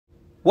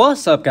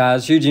What's up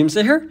guys, Eugene's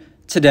here.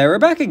 Today we're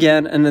back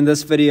again, and in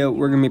this video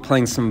we're going to be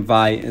playing some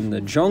Vi in the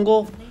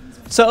jungle.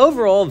 So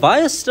overall, Vi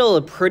is still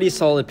a pretty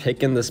solid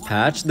pick in this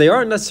patch. They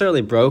aren't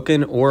necessarily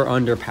broken or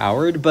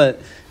underpowered,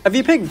 but if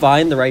you pick Vi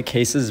in the right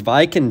cases,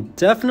 Vi can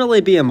definitely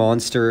be a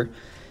monster,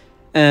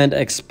 and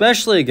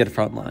especially a good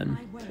frontline.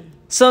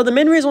 So the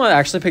main reason why I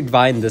actually picked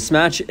Vi in this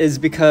match is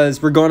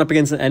because we're going up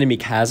against an enemy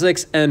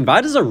Kha'Zix, and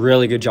Vi does a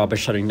really good job of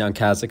shutting down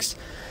Kha'Zix.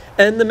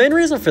 And the main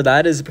reason for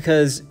that is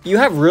because you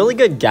have really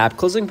good gap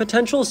closing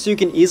potential, so you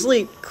can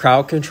easily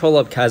crowd control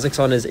up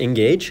Kha'Zix on his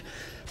engage.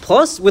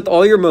 Plus, with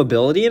all your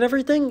mobility and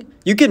everything,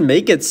 you can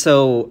make it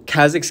so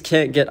Kha'Zix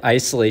can't get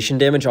isolation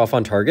damage off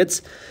on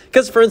targets.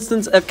 Because, for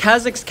instance, if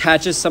Kha'Zix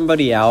catches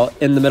somebody out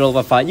in the middle of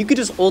a fight, you could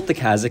just ult the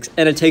Kha'Zix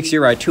and it takes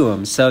you right to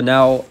him. So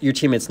now your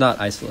teammate's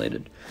not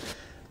isolated.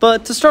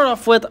 But to start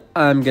off with,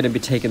 I'm going to be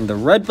taking the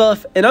red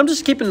buff, and I'm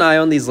just keeping an eye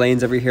on these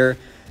lanes over here,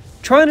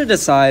 trying to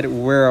decide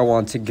where I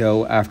want to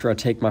go after I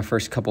take my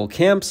first couple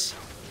camps.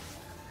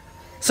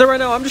 So right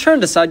now, I'm just trying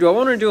to decide, do I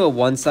want to do a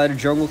one-sided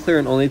jungle clear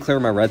and only clear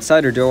my red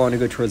side, or do I want to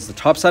go towards the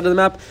top side of the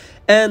map?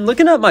 And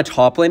looking at my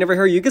top lane over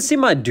here, you can see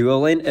my duo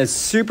lane is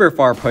super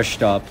far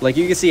pushed up. Like,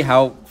 you can see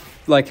how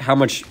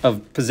much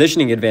of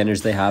positioning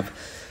advantage they have.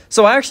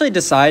 So I actually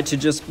decided to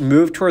just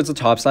move towards the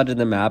top side of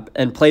the map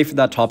and play for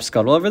that top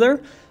scuttle over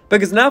there.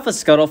 Because now if a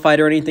scuttle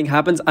fight or anything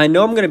happens, I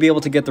know I'm going to be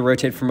able to get the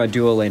rotate for my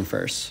duo lane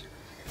first.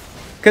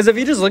 Because if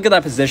you just look at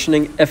that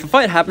positioning, if a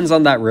fight happens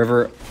on that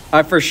river,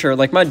 I for sure,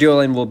 like, my duo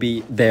lane will be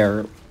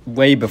there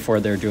way before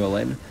their duo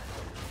lane.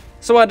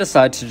 So I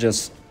decided to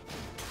just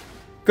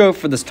go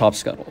for this top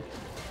scuttle.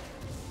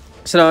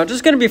 So now I'm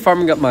just going to be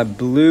farming up my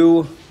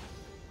blue.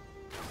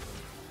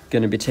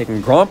 Going to be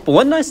taking Gromp. But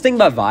one nice thing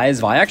about Vi is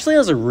Vi actually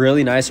has a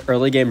really nice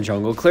early game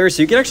jungle clear.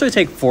 So you can actually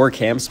take 4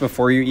 camps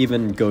before you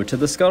even go to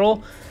the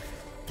scuttle.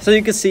 So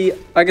you can see,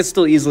 I can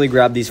still easily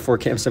grab these 4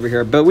 camps over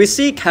here. But we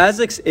see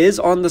Kha'Zix is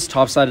on this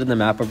top side of the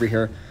map over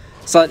here.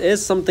 So it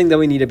is something that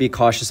we need to be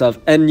cautious of.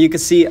 And you can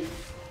see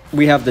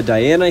we have the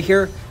Diana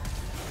here.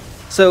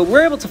 So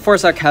we're able to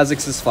force out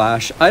Kha'Zix's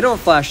flash. I don't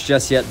flash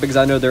just yet because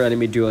I know their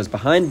enemy duo is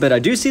behind. But I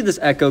do see this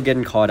Echo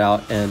getting caught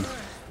out, and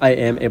I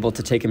am able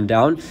to take him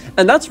down.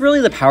 And that's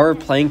really the power of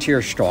playing to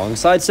your strong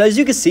side. So as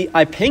you can see,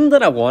 I pinged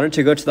that I wanted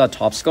to go to that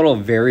top scuttle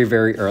very,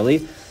 very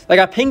early. Like,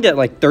 I pinged it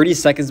like 30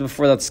 seconds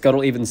before that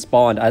scuttle even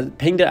spawned. I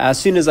pinged it as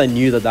soon as I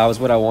knew that that was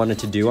what I wanted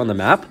to do on the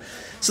map.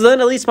 So then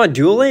at least my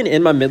dual lane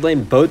and my mid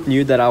lane both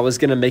knew that I was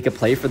going to make a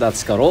play for that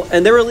scuttle.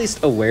 And they were at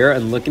least aware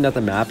and looking at the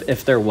map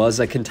if there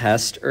was a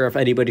contest or if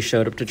anybody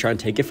showed up to try and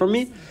take it from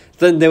me,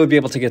 then they would be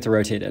able to get to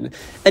rotate in.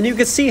 And you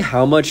can see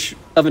how much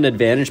of an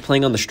advantage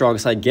playing on the strong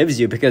side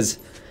gives you, because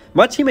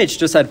my teammates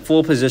just had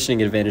full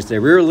positioning advantage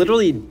there. We were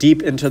literally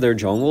deep into their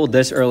jungle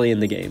this early in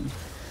the game.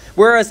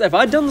 Whereas if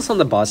I'd done this on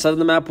the boss side of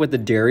the map with the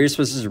Darius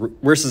versus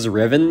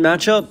Riven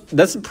matchup,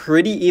 that's a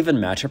pretty even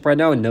matchup right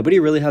now, and nobody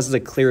really has a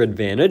clear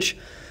advantage.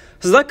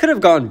 So that could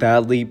have gone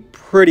badly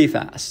pretty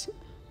fast.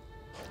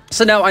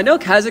 So now I know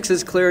Kha'Zix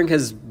is clearing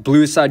his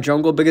blue side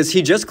jungle because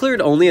he just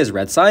cleared only his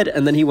red side,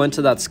 and then he went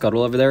to that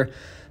scuttle over there.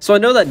 So I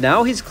know that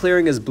now he's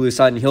clearing his blue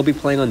side, and he'll be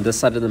playing on this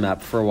side of the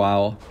map for a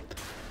while.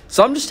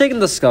 So I'm just taking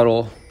the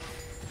scuttle.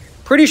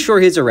 Pretty sure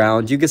he's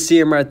around. You can see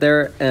him right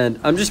there, and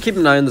I'm just keeping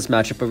an eye on this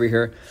matchup over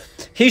here.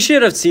 He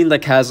should have seen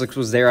that Kha'Zix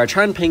was there. I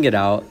try and ping it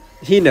out.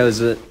 He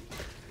knows it.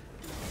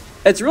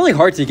 It's really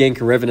hard to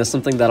gank Riven is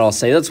something that I'll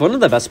say. That's one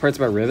of the best parts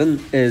about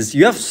Riven is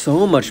you have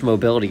so much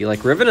mobility.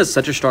 Like, Riven is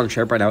such a strong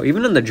champ right now,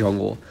 even in the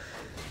jungle.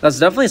 That's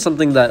definitely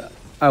something that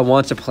I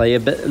want to play a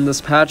bit in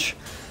this patch.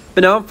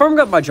 But now I'm farming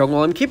up my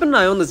jungle. I'm keeping an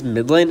eye on this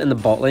mid lane and the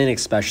bot lane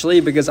especially,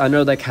 because I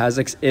know that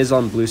Kha'Zix is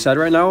on blue side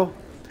right now.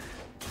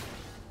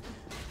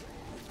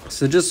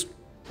 So just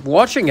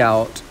watching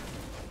out,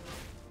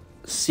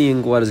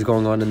 seeing what is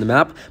going on in the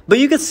map. But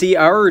you can see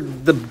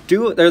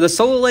the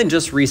solo lane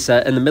just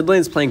reset, and the mid lane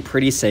is playing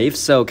pretty safe.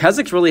 So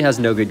Kha'Zix really has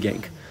no good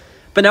gank.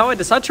 But now I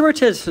decide to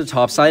rotate to the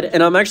top side,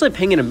 and I'm actually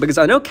pinging him because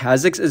I know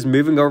Kha'Zix is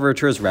moving over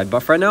to his red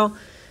buff right now,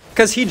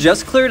 because he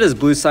just cleared his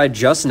blue side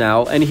just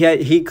now, and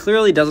he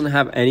clearly doesn't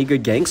have any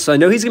good ganks. So I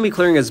know he's going to be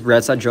clearing his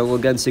red side jungle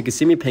again, so you can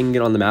see me pinging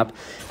it on the map.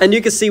 And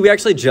you can see we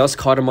actually just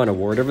caught him on a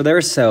ward over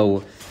there,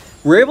 so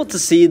we're able to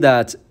see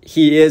that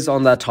he is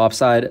on that top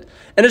side.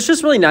 And it's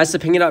just really nice to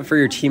ping it out for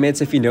your teammates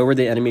if you know where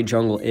the enemy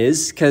jungle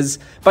is, because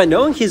by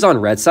knowing he's on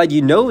red side,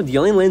 you know the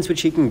only lanes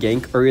which he can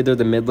gank are either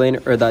the mid lane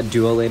or that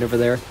duo lane over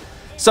there.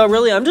 So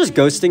really, I'm just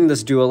ghosting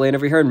this duo lane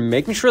over here and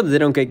making sure that they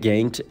don't get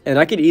ganked. And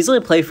I could easily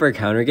play for a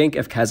counter gank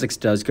if Kha'Zix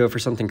does go for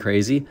something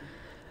crazy.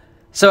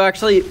 So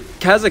actually,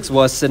 Kha'Zix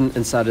was sitting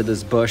inside of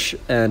this bush,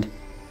 and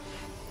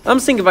I'm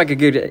just thinking if I could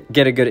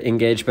get a good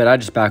engage, but I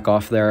just back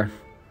off there.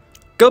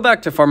 Go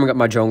back to farming up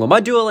my jungle. My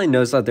duo lane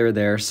knows that they're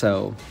there,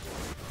 so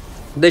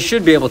they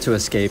should be able to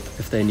escape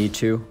if they need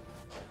to.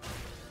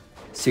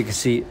 So you can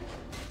see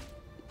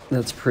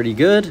that's pretty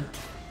good.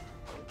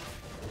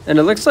 And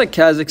it looks like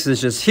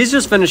Kha'Zix is he's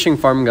just finishing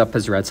farming up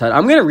his red side.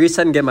 I'm going to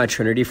reset and get my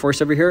Trinity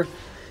Force over here.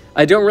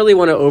 I don't really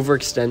want to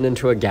overextend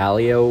into a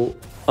Galio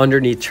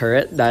underneath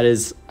turret. That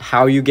is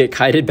how you get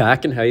kited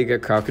back and how you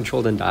get crowd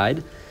controlled and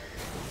died.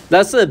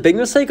 That's a big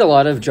mistake a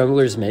lot of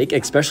junglers make,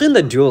 especially in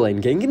the dual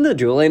lane. Ganking the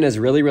dual lane is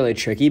really, really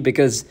tricky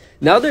because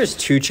now there's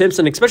 2 chimps,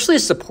 and especially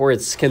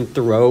supports can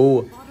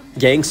throw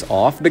ganks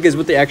off because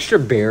with the extra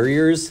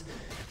barriers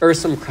or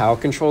some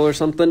crowd control or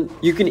something,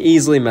 you can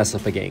easily mess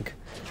up a gank.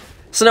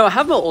 So now I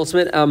have my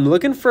ultimate. I'm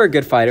looking for a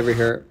good fight over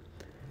here.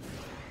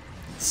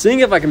 Seeing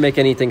if I can make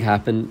anything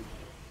happen.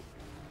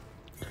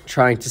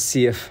 Trying to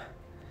see if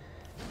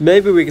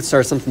maybe we could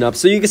start something up.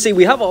 So you can see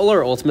we have all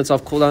our ultimates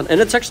off cooldown,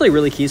 and it's actually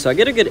really key. So I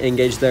get a good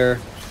engage there,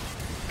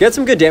 get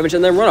some good damage,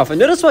 and then run off. And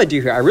notice what I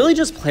do here. I really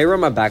just play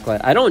around my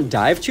backline. I don't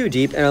dive too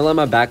deep, and I let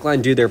my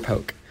backline do their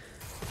poke.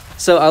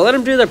 So I let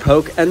them do their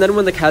poke, and then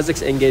when the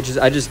Kha'Zix engages,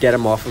 I just get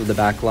them off of the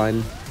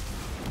backline.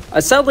 I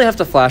sadly have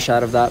to flash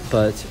out of that,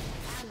 but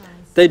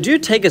they do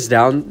take us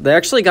down. They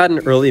actually got an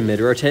early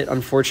mid-rotate,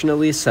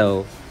 unfortunately,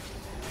 so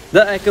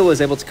the Echo was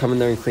able to come in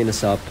there and clean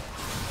us up.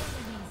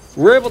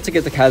 We're able to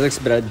get the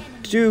Kha'Zix, but I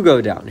do go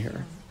down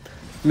here.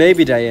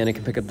 Maybe Diana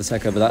can pick up this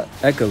Echo, but that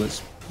Echo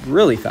is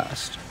really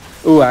fast.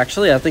 Ooh,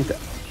 actually, I think that...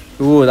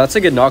 Ooh, that's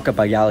a good knockup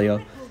by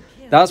Galio.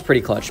 That was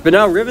pretty clutch. But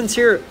now Riven's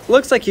here.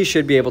 Looks like he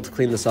should be able to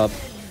clean this up.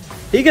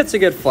 He gets a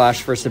good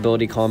flash first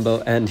ability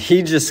combo, and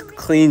he just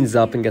cleans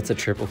up and gets a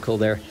triple kill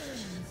there.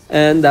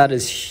 And that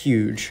is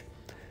huge.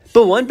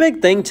 But one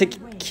big thing to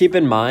keep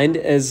in mind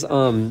is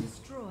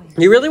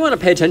you really want to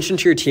pay attention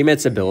to your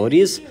teammates'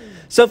 abilities.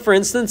 So, for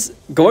instance,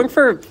 going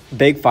for a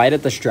big fight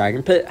at this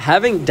Dragon Pit,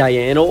 having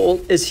Diana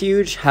ult is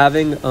huge,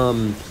 having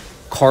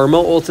Karma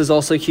ult is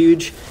also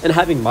huge, and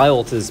having my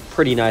ult is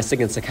pretty nice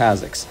against the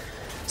Kha'Zix.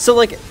 So,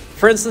 like,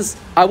 for instance,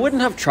 I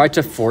wouldn't have tried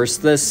to force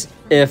this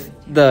if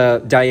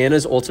the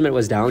Diana's ultimate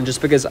was down,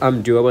 just because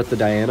I'm duo with the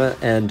Diana,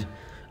 and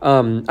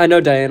I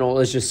know Diana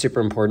ult is just super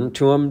important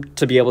to him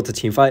to be able to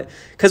teamfight.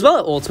 Because while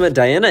at ultimate,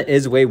 Diana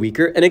is way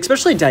weaker, and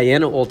especially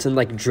Diana ult in,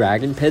 like,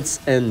 Dragon Pits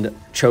and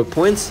choke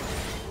points,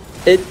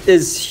 it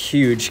is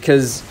huge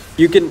because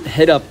you can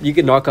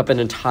knock up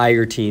an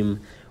entire team,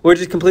 which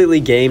is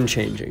completely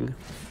game-changing.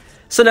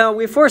 So now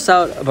we force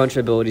out a bunch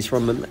of abilities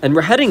from him, and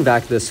we're heading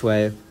back this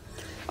way.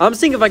 I'm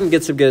seeing if I can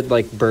get some good,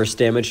 like, burst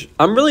damage.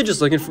 I'm really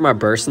just looking for my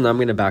burst, and then I'm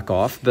going to back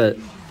off, but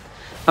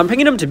I'm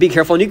pinging him to be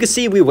careful. And you can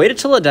see we waited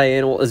till a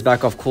Diana is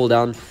back off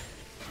cooldown.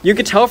 You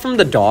can tell from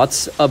the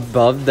dots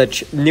above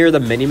near the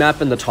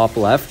minimap in the top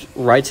left,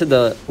 right to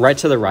the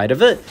right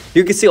of it.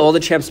 You can see all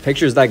the champs'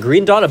 pictures. That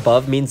green dot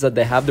above means that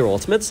they have their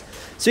ultimates.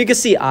 So you can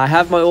see I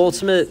have my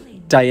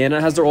ultimate, Diana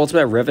has their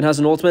ultimate, Riven has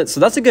an ultimate. So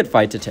that's a good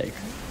fight to take.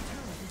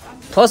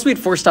 Plus, we'd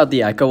forced out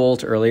the Echo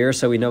ult earlier,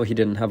 so we know he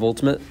didn't have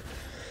ultimate.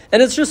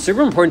 And it's just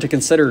super important to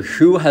consider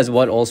who has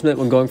what ultimate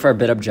when going for our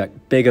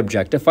big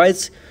objective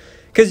fights,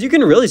 because you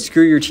can really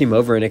screw your team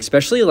over, and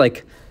especially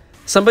like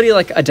somebody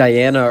like a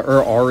Diana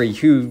or Ahri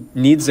who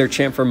needs their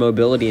champ for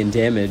mobility and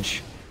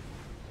damage.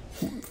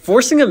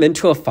 Forcing them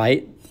into a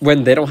fight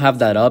when they don't have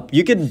that up,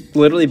 you could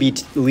literally be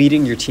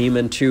leading your team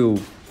into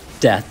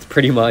death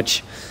pretty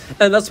much.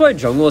 And that's why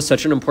jungle is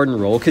such an important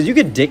role, because you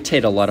could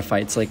dictate a lot of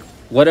fights, like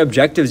what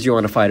objectives you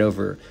want to fight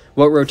over,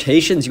 what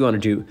rotations you want to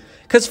do.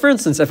 Because for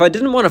instance, if I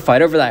didn't want to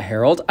fight over that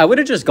Herald, I would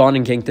have just gone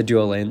and ganked the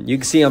dual lane. You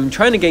can see I'm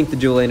trying to gank the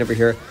dual lane over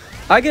here.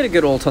 I get a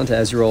good ult onto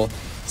Ezreal.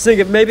 So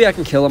if maybe I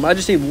can kill him. I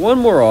just need one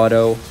more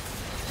auto.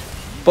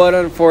 But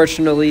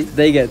unfortunately,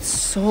 they get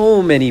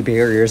so many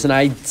barriers. And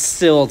I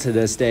still, to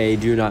this day,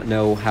 do not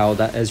know how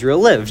that Ezreal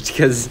lived.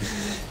 Because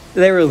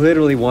they were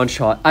literally one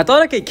shot. I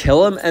thought I could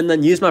kill him and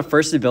then use my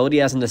first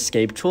ability as an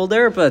escape tool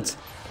there. But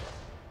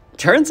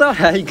turns out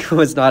I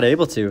was not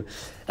able to.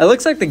 It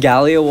looks like the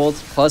Galio ult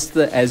plus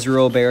the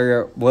Ezreal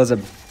barrier was a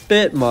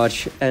bit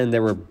much. And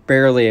they were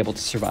barely able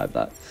to survive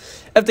that.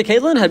 If the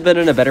Caitlyn had been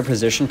in a better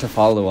position to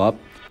follow up,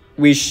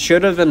 we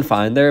should have been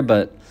fine there,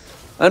 but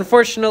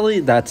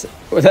unfortunately, that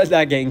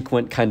gank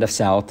went kind of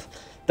south.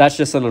 That's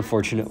just an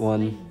unfortunate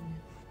one.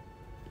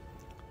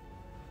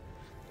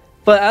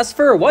 But as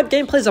for what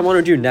gameplays I want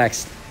to do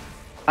next,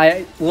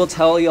 I will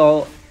tell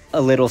y'all a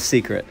little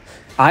secret.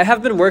 I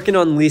have been working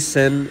on Lee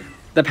Sin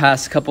the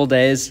past couple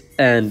days,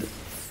 and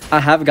I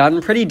have gotten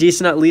pretty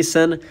decent at Lee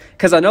Sin,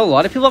 because I know a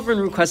lot of people have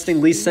been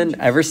requesting Lee Sin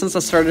ever since I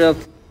started up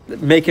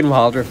making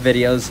Wild Rift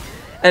videos.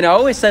 And I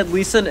always said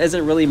Lee Sin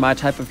isn't really my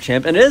type of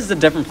champ, and it is a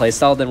different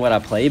playstyle than what I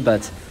play,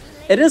 but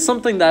it is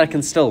something that I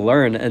can still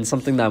learn and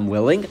something that I'm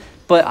willing.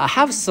 But I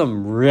have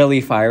some really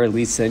fire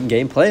Lee Sin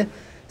gameplay,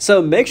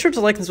 so make sure to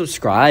like and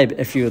subscribe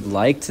if you would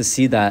like to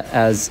see that,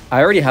 as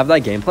I already have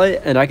that gameplay,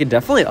 and I could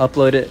definitely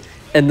upload it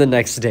in the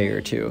next day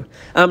or two.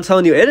 I'm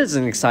telling you, it is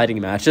an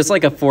exciting match. It's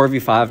like a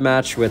 4v5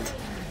 match with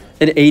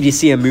an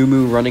ADC and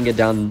Mumu running it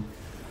down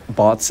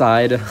bot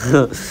side,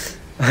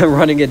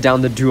 running it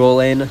down the dual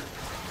lane.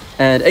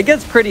 And it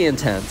gets pretty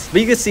intense.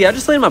 But you can see I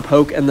just land my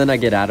poke and then I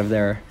get out of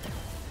there.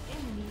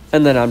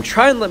 And then I'm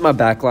trying to let my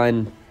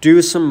backline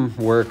do some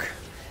work.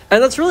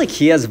 And that's really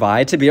key as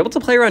Vi, to be able to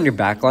play around your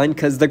backline,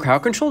 because the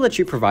crowd control that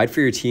you provide for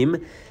your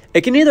team,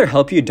 it can either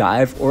help you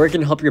dive or it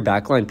can help your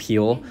backline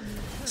peel.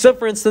 So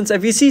for instance,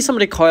 if you see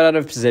somebody caught out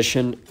of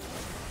position,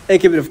 it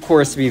can of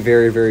course be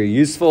very, very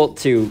useful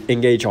to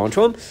engage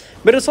onto him.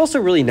 But it's also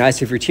really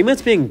nice if your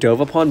teammate's being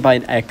dove upon by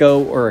an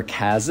Echo or a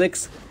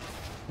Kha'Zix.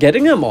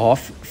 Getting them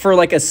off for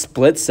like a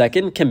split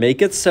second can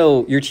make it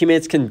so your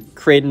teammates can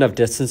create enough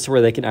distance to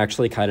where they can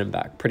actually kite him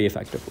back pretty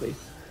effectively.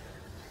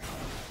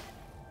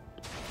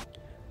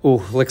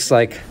 Ooh, looks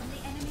like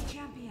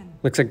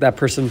that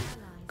person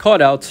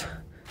caught out.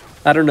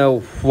 I don't know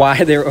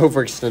why they're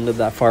overextended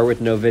that far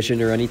with no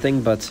vision or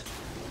anything, but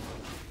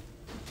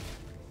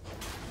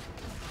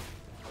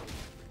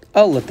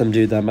I'll let them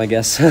do them, I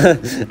guess.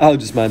 I'll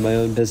just mind my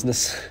own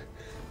business.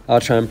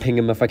 I'll try and ping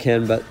them if I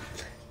can, but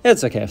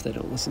it's okay if they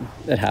don't listen.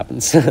 It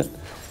happens.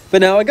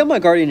 But now I got my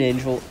Guardian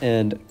Angel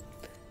and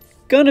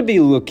gonna be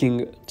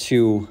looking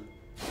to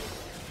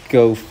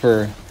go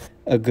for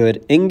a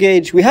good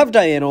engage. We have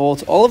Diana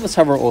ult. All of us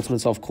have our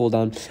ultimates off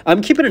cooldown.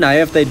 I'm keeping an eye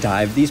if they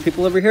dive these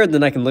people over here,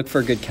 then I can look for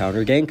a good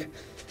counter gank.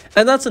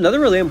 And that's another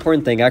really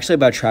important thing actually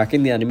about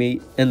tracking the enemy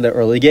in the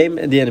early game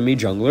and the enemy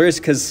junglers,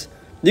 because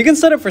you can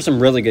set up for some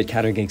really good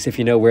counter ganks if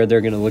you know where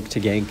they're going to look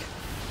to gank.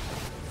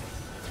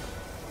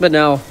 But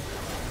now,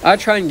 I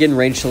try and get in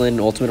range to land an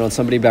ultimate on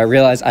somebody, but I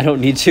realize I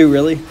don't need to,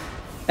 really.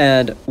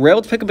 And we're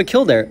able to pick up a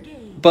kill there.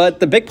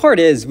 But the big part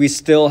is we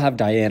still have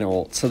Diana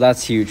ult, so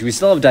that's huge. We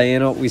still have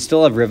Diana, we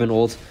still have Riven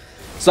ult.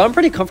 So I'm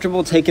pretty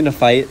comfortable taking a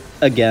fight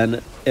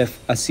again if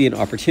I see an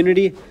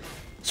opportunity.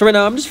 So right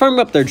now, I'm just farming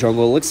up their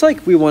jungle. It looks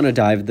like we want to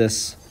dive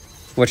this,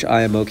 which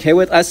I am okay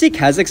with. I see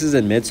Kha'Zix is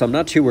in mid, so I'm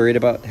not too worried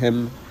about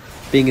him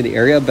being in the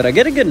area, but I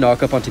get a good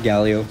knock up onto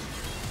Galio.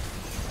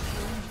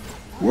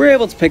 We're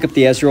able to pick up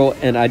the Ezreal,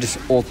 and I just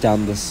ult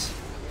down this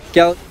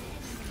Galio.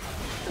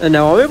 And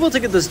now I'm able to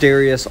get this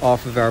Darius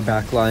off of our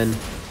backline.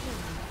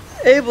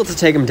 Able to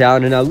take him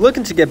down, and now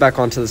looking to get back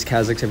onto this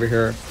Kha'Zix over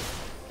here.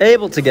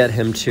 Able to get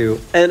him too.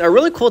 And a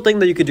really cool thing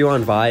that you could do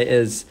on Vi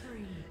is,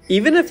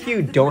 even if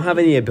you don't have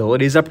any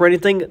abilities up or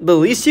anything, the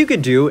least you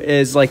could do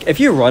is, like, if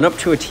you run up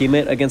to a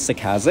teammate against a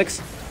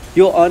Kha'Zix,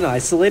 you'll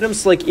un-isolate him.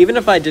 So, like, even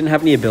if I didn't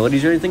have any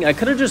abilities or anything, I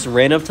could have just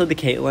ran up to the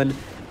Caitlyn,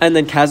 and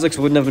then Kha'Zix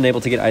wouldn't have been able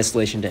to get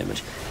isolation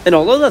damage. And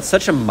although that's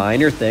such a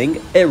minor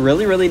thing, it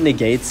really, really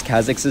negates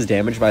Kha'Zix's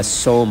damage by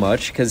so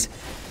much, because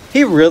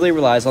he really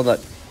relies on that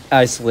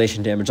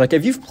isolation damage. Like,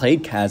 if you've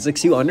played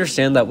Kha'Zix, you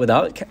understand that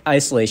without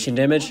isolation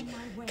damage,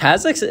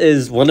 Kha'Zix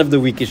is one of the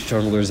weakest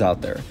junglers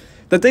out there.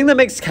 The thing that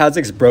makes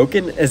Kha'Zix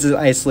broken is his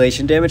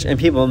isolation damage and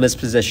people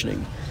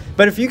mispositioning.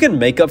 But if you can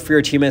make up for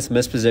your teammates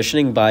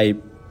mispositioning by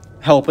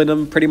helping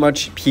them pretty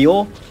much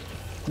heal,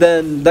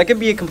 then that can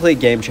be a complete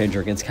game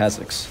changer against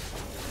Kha'Zix.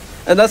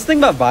 And that's the thing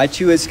about Vi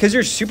too, is because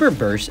you're super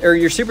burst, or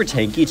you're super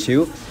tanky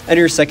too, and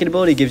your second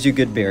ability gives you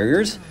good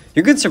barriers,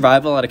 you can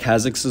survive a lot of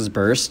Kha'Zix's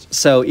burst.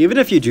 So even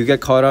if you do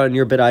get caught out and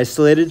you're a bit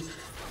isolated,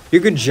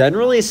 you could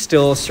generally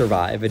still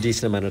survive a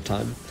decent amount of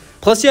time.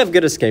 Plus you have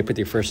good escape with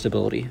your first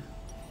ability.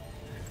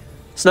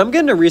 So now I'm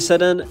getting a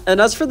reset in, and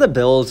as for the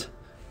build,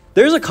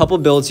 there's a couple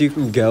builds you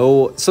can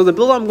go. So the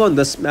build I'm going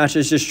this match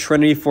is just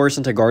Trinity Force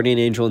into Guardian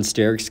Angel and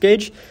Sterix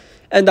Gauge.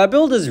 And that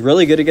build is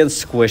really good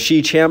against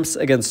squishy champs,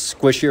 against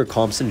squishier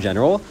comps in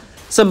general.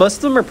 So most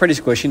of them are pretty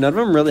squishy. None of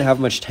them really have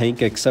much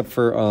tank except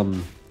for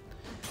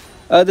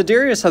the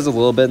Darius has a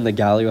little bit and the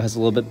Galio has a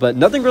little bit, but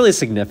nothing really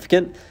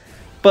significant.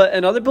 But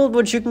another build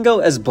which you can go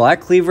as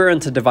Black Cleaver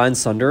into Divine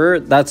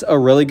Sunderer, that's a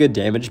really good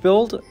damage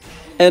build.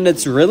 And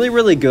it's really,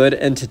 really good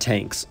into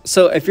tanks.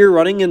 So if you're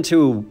running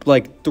into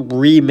like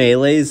 3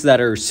 melees that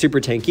are super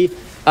tanky,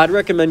 I'd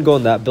recommend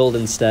going that build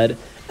instead.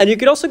 And you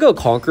could also go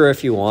Conqueror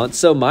if you want.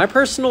 So my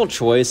personal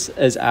choice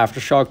is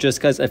Aftershock just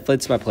because it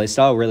fits my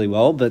playstyle really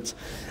well. But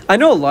I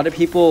know a lot of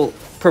people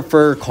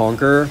prefer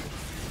Conqueror,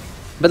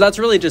 but that's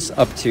really just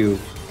up to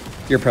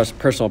your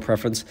personal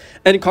preference.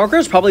 And Conqueror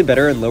is probably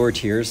better in lower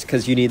tiers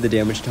because you need the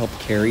damage to help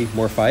carry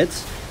more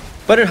fights.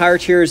 But in higher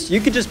tiers, you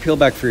could just peel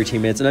back for your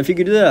teammates. And if you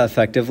could do that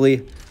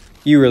effectively,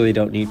 you really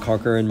don't need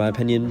Conqueror in my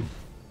opinion.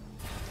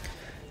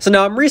 So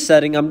now I'm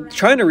resetting. I'm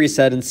trying to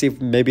reset and see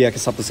if maybe I can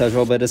stop this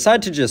Ezreal, but I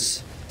decided to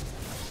just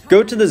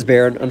go to this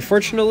Baron.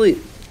 Unfortunately,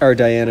 our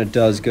Diana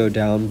does go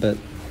down, but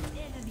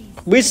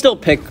we still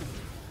pick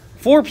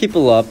 4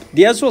 people up.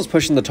 The Ezreal's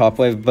pushing the top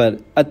wave, but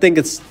I think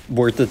it's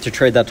worth it to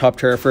trade that top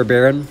turret for a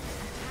Baron.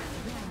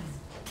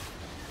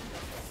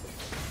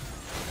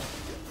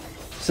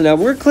 So now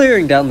we're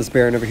clearing down this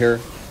Baron over here.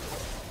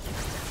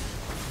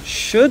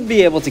 Should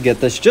be able to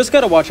get this. Just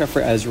gotta watch out for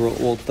Ezreal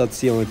ult. That's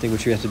the only thing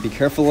which we have to be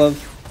careful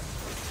of.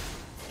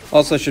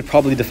 Also, I should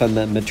probably defend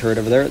that mid turret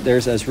over there.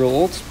 There's Ezreal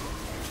ult.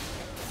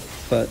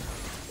 But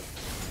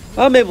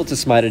I'm able to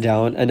smite it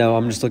down, and now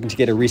I'm just looking to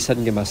get a reset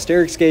and get my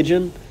Sterix Gauge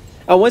in.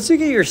 And once you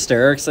get your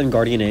Sterix and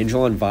Guardian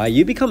Angel and Vi,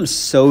 you become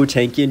so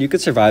tanky and you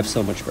could survive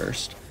so much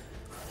burst.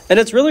 And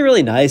it's really,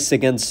 really nice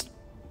against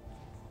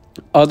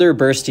other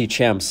bursty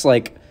champs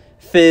like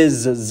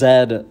Fizz,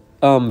 Zed.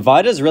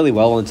 Vi does really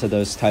well into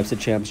those types of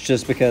champs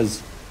just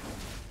because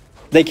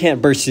they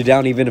can't burst you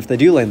down even if they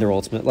do land their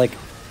ultimate. Like,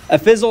 a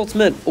Fizz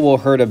ultimate will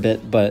hurt a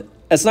bit, but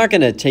it's not going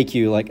to take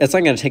you, like, it's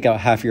not going to take out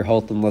half your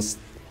health unless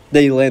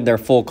they land their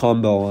full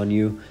combo on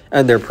you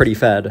and they're pretty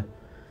fed.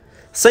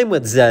 Same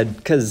with Zed,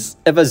 because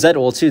if a Zed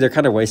ults you, they're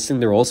kind of wasting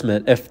their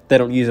ultimate if they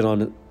don't use it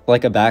on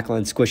like a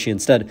backline squishy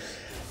instead.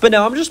 But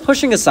now I'm just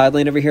pushing a side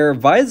lane over here.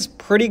 Vi's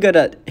pretty good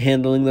at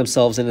handling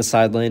themselves in a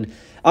side lane.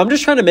 I'm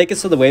just trying to make it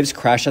so the waves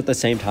crash at the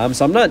same time,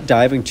 so I'm not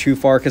diving too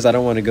far because I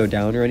don't want to go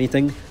down or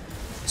anything.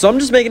 So I'm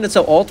just making it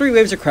so all 3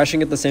 waves are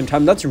crashing at the same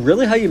time. That's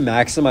really how you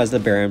maximize the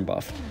Baron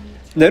buff.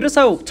 Notice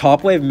how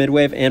top wave, mid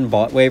wave, and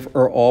bot wave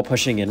are all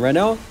pushing in right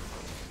now.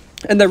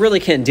 And they really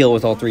can't deal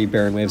with all 3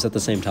 Baron waves at the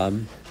same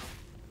time.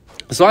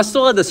 So I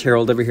still have this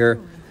Herald over here.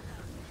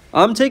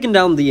 I'm taking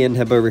down the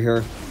inhib over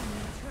here.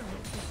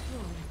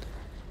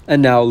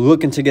 And now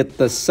looking to get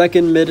the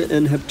second mid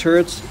inhib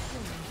turrets.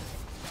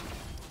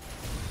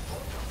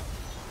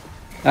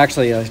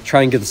 Actually,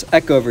 try and get this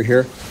Echo over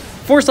here.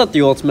 Force out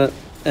the ultimate,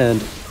 and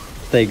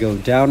they go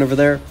down over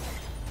there.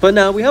 But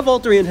now we have all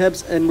 3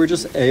 inhibs, and we're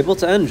just able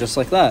to end just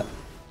like that.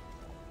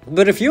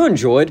 But if you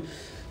enjoyed,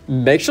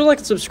 make sure to like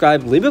and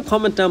subscribe. Leave a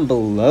comment down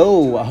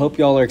below. I hope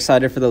y'all are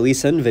excited for the Lee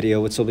Sin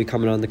video, which will be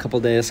coming on in a couple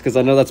days, because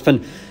I know that's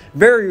been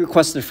very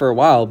requested for a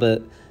while,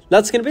 but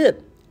that's going to be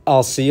it.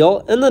 I'll see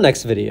y'all in the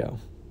next video.